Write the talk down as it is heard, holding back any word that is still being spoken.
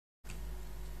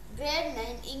Grade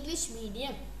 9 English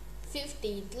Medium,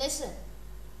 15th lesson.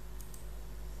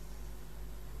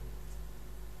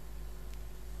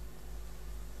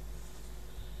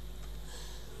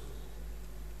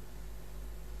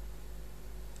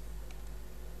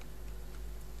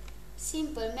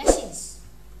 Simple machines.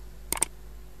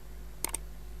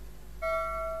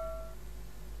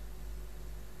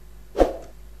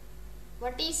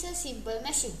 What is a simple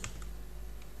machine?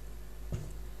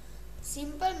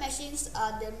 Simple machines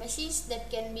are the machines that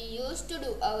can be used to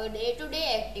do our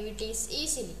day-to-day activities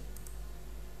easily.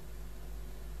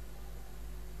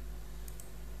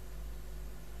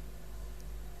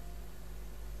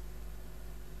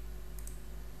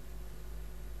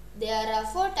 There are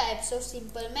 4 types of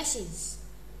simple machines: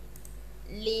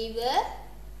 lever,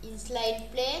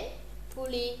 inclined plane,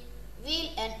 pulley,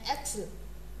 wheel and axle.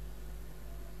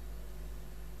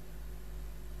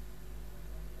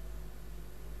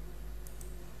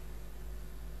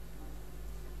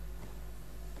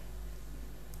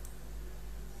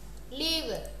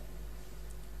 Lever.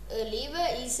 A lever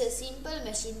is a simple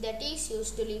machine that is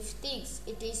used to lift things.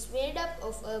 It is made up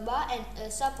of a bar and a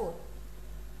support.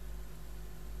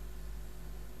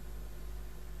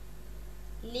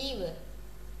 Lever.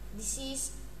 This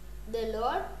is the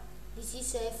load, this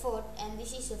is a effort, and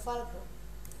this is a fulcrum.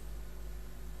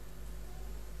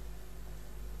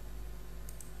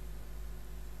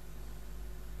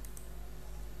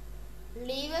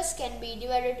 Levers can be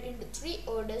divided into 3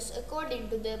 orders according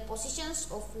to the positions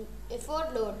of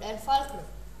effort, load and fulcrum.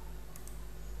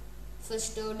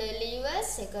 First order levers,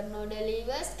 second order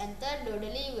levers and third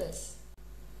order levers.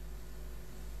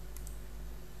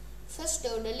 First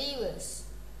order levers.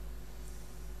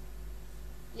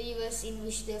 Levers in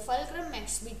which the fulcrum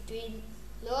acts between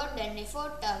load and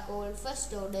effort are called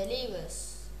first order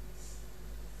levers.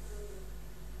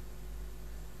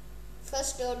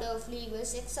 First order of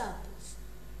levers examples: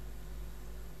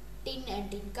 tin and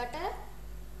tin cutter,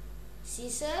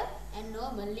 scissor and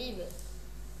normal lever.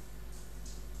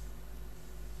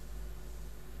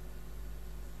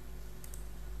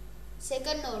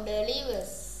 Second order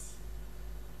levers.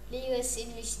 Levers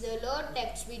in which the load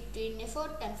acts between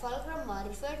effort and fulcrum are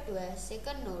referred to as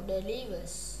second order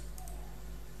levers.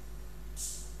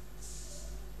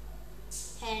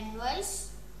 Hand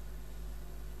vise,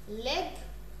 leg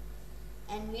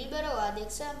and wheelbarrow are the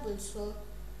examples for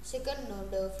second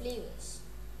order of levers.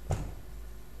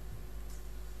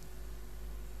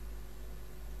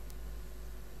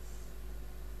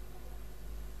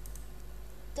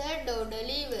 Third order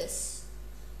levers.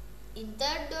 In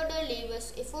third order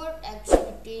levers, effort acts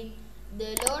between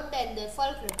the load and the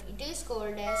fulcrum. It is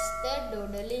called as third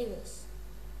order levers.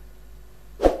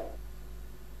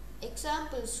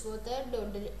 Examples for third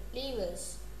order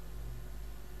levers: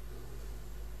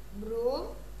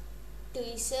 broom,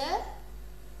 tweezer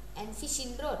and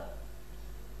fishing rod.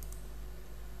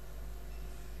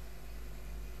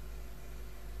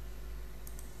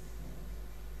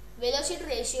 Velocity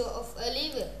ratio of a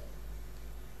lever.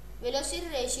 Velocity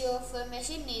ratio of a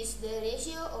machine is the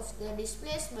ratio of the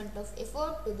displacement of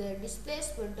effort to the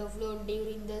displacement of load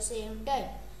during the same time.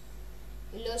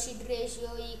 Velocity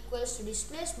ratio equals to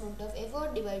displacement of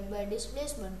effort divided by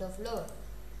displacement of load.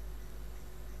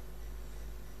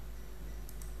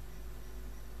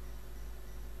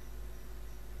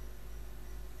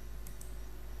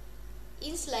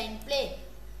 Inclined plane.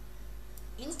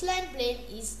 Inclined plane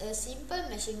is a simple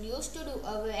machine used to do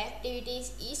our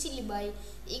activities easily by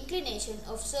inclination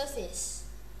of surface.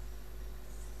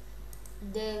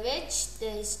 The wedge,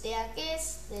 the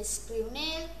staircase, the screw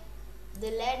nail,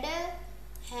 the ladder,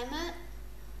 hammer,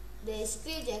 the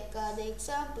screw jack are the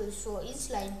examples for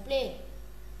inclined plane.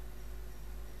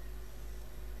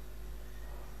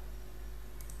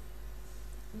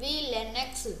 Wheel and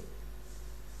axle.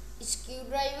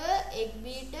 Screwdriver, egg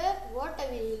beater, water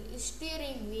wheel,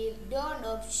 steering wheel,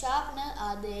 doorknob, sharpener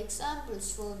are the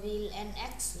examples for wheel and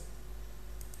axle.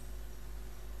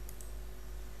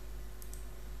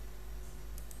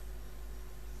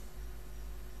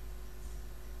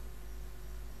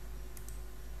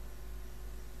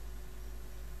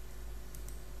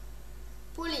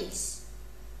 Pulleys.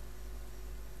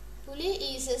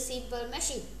 Pulley is a simple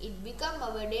machine. It becomes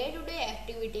our day-to-day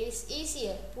activities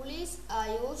easier. Pulleys are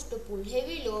used to pull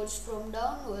heavy loads from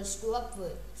downwards to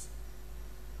upwards.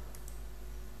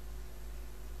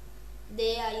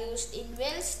 They are used in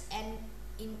wells and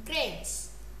in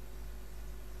cranes.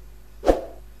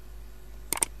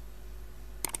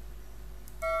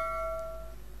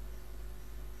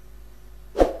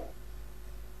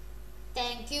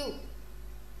 Thank you.